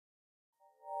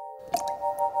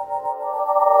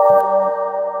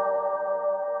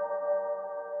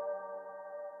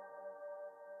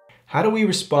How do we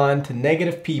respond to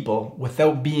negative people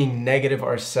without being negative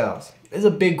ourselves? This is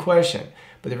a big question,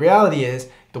 but the reality is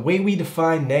the way we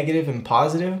define negative and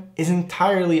positive is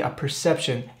entirely a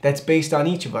perception that's based on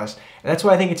each of us. And that's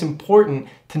why I think it's important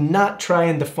to not try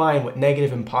and define what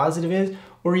negative and positive is,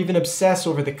 or even obsess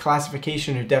over the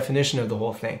classification or definition of the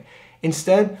whole thing.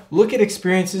 Instead, look at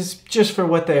experiences just for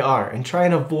what they are and try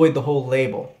and avoid the whole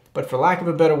label. But for lack of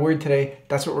a better word today,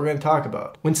 that's what we're going to talk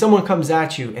about. When someone comes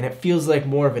at you and it feels like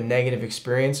more of a negative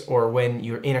experience, or when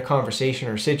you're in a conversation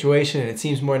or situation and it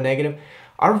seems more negative,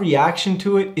 our reaction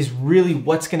to it is really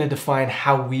what's going to define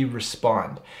how we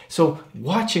respond. So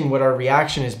watching what our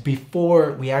reaction is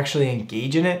before we actually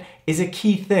engage in it is a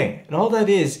key thing. And all that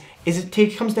is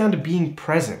it comes down to being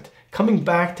present, coming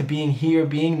back to being here,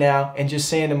 being now, and just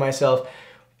saying to myself,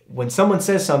 when someone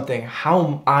says something, how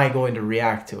am I going to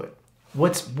react to it?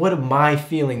 What am I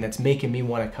feeling that's making me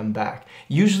want to come back?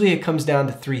 Usually it comes down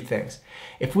to three things.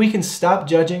 If we can stop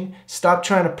judging, stop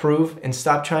trying to prove, and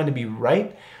stop trying to be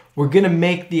right, we're going to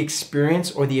make the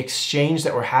experience or the exchange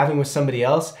that we're having with somebody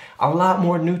else a lot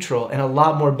more neutral and a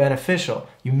lot more beneficial.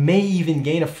 You may even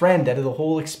gain a friend out of the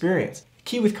whole experience. The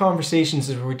key with conversations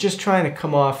is we're just trying to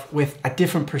come off with a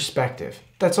different perspective.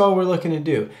 That's all we're looking to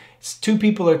do. It's two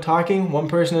people are talking, one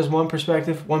person has one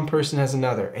perspective, one person has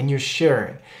another, and you're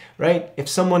sharing, right? If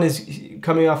someone is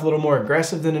coming off a little more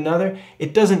aggressive than another,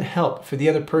 it doesn't help for the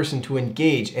other person to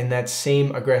engage in that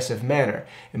same aggressive manner.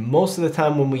 And most of the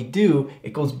time when we do,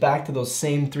 it goes back to those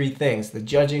same three things: the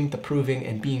judging, the proving,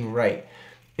 and being right.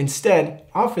 Instead,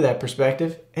 offer that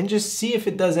perspective and just see if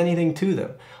it does anything to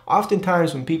them.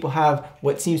 Oftentimes when people have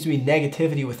what seems to be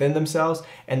negativity within themselves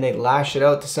and they lash it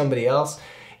out to somebody else,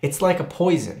 it's like a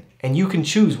poison. And you can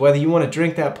choose whether you want to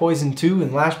drink that poison too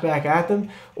and lash back at them,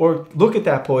 or look at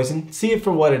that poison, see it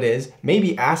for what it is,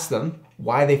 maybe ask them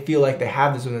why they feel like they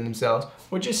have this within themselves,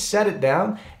 or just set it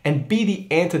down and be the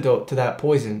antidote to that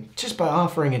poison just by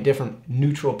offering a different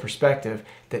neutral perspective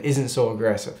that isn't so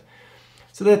aggressive.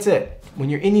 So that's it. When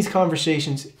you're in these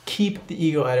conversations, keep the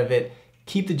ego out of it,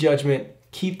 keep the judgment,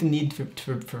 keep the need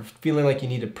for feeling like you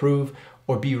need to prove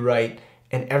or be right,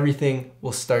 and everything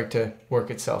will start to work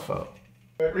itself out.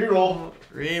 Reroll.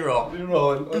 Reroll.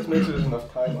 Reroll. Let's make sure there's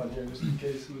enough time on here just in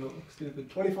case we don't look stupid.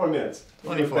 24 minutes.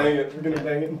 24. We're gonna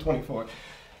bang it in 24.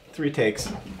 3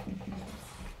 takes.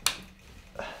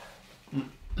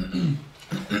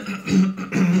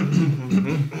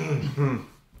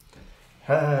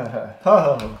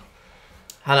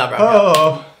 Hello, bro.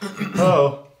 Oh.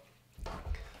 Oh.